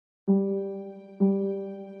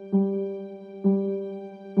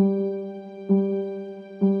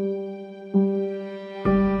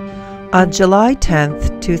On July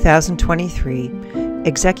 10, 2023,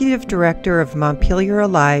 Executive Director of Montpelier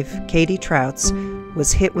Alive, Katie Trautz,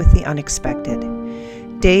 was hit with the unexpected.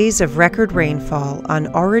 Days of record rainfall on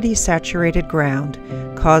already saturated ground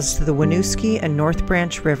caused the Winooksi and North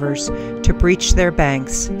Branch rivers to breach their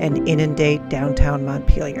banks and inundate downtown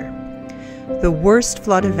Montpelier. The worst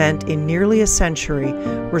flood event in nearly a century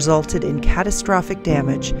resulted in catastrophic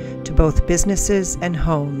damage to both businesses and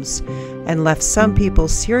homes, and left some people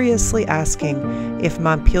seriously asking if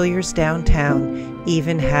Montpelier's downtown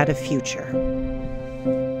even had a future.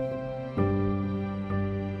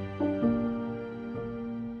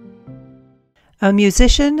 A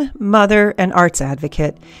musician, mother, and arts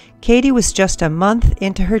advocate, Katie was just a month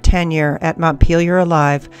into her tenure at Montpelier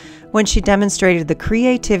Alive when she demonstrated the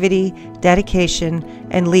creativity, dedication,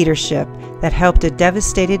 and leadership that helped a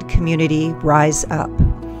devastated community rise up.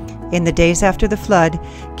 In the days after the flood,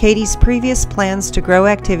 Katie's previous plans to grow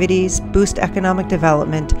activities, boost economic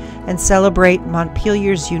development, and celebrate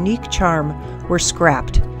Montpelier's unique charm were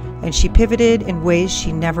scrapped, and she pivoted in ways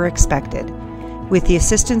she never expected. With the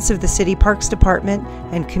assistance of the City Parks Department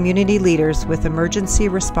and community leaders with emergency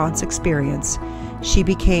response experience, she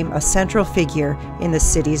became a central figure in the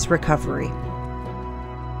city's recovery.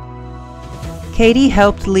 Katie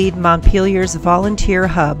helped lead Montpelier's volunteer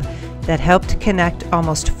hub that helped connect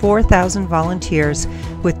almost 4,000 volunteers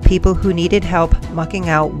with people who needed help mucking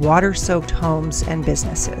out water-soaked homes and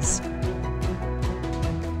businesses.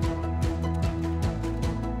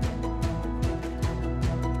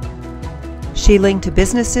 She linked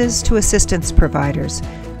businesses to assistance providers,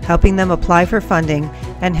 helping them apply for funding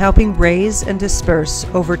and helping raise and disperse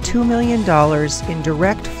over $2 million in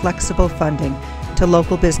direct flexible funding to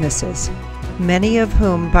local businesses, many of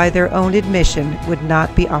whom by their own admission would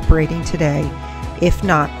not be operating today if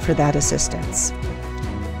not for that assistance.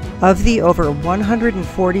 Of the over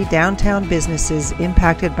 140 downtown businesses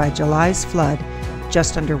impacted by July's flood,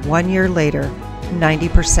 just under 1 year later,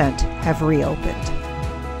 90% have reopened.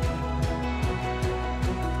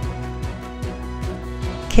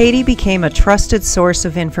 Katie became a trusted source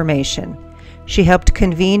of information. She helped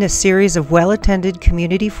convene a series of well-attended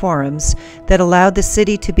community forums that allowed the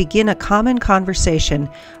city to begin a common conversation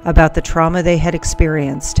about the trauma they had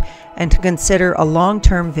experienced and to consider a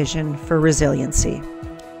long-term vision for resiliency.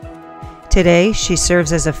 Today, she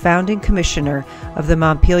serves as a founding commissioner of the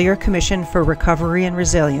Montpelier Commission for Recovery and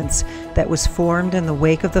Resilience that was formed in the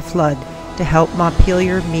wake of the flood to help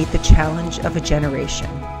Montpelier meet the challenge of a generation.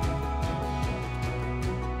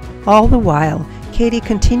 All the while, Katie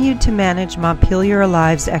continued to manage Montpelier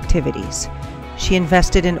Alive's activities. She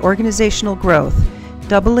invested in organizational growth,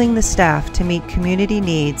 doubling the staff to meet community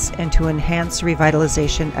needs and to enhance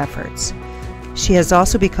revitalization efforts. She has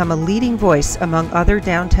also become a leading voice among other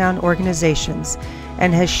downtown organizations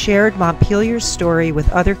and has shared Montpelier's story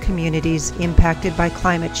with other communities impacted by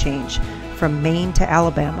climate change, from Maine to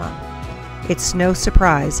Alabama. It's no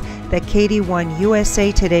surprise that Katie won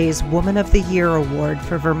USA Today's Woman of the Year award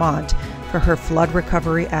for Vermont for her flood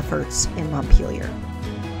recovery efforts in Montpelier.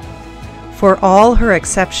 For all her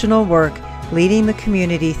exceptional work leading the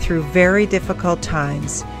community through very difficult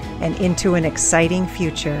times and into an exciting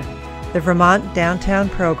future, the Vermont Downtown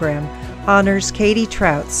Program honors Katie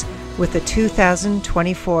Trautz with the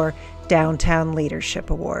 2024 Downtown Leadership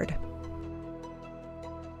Award.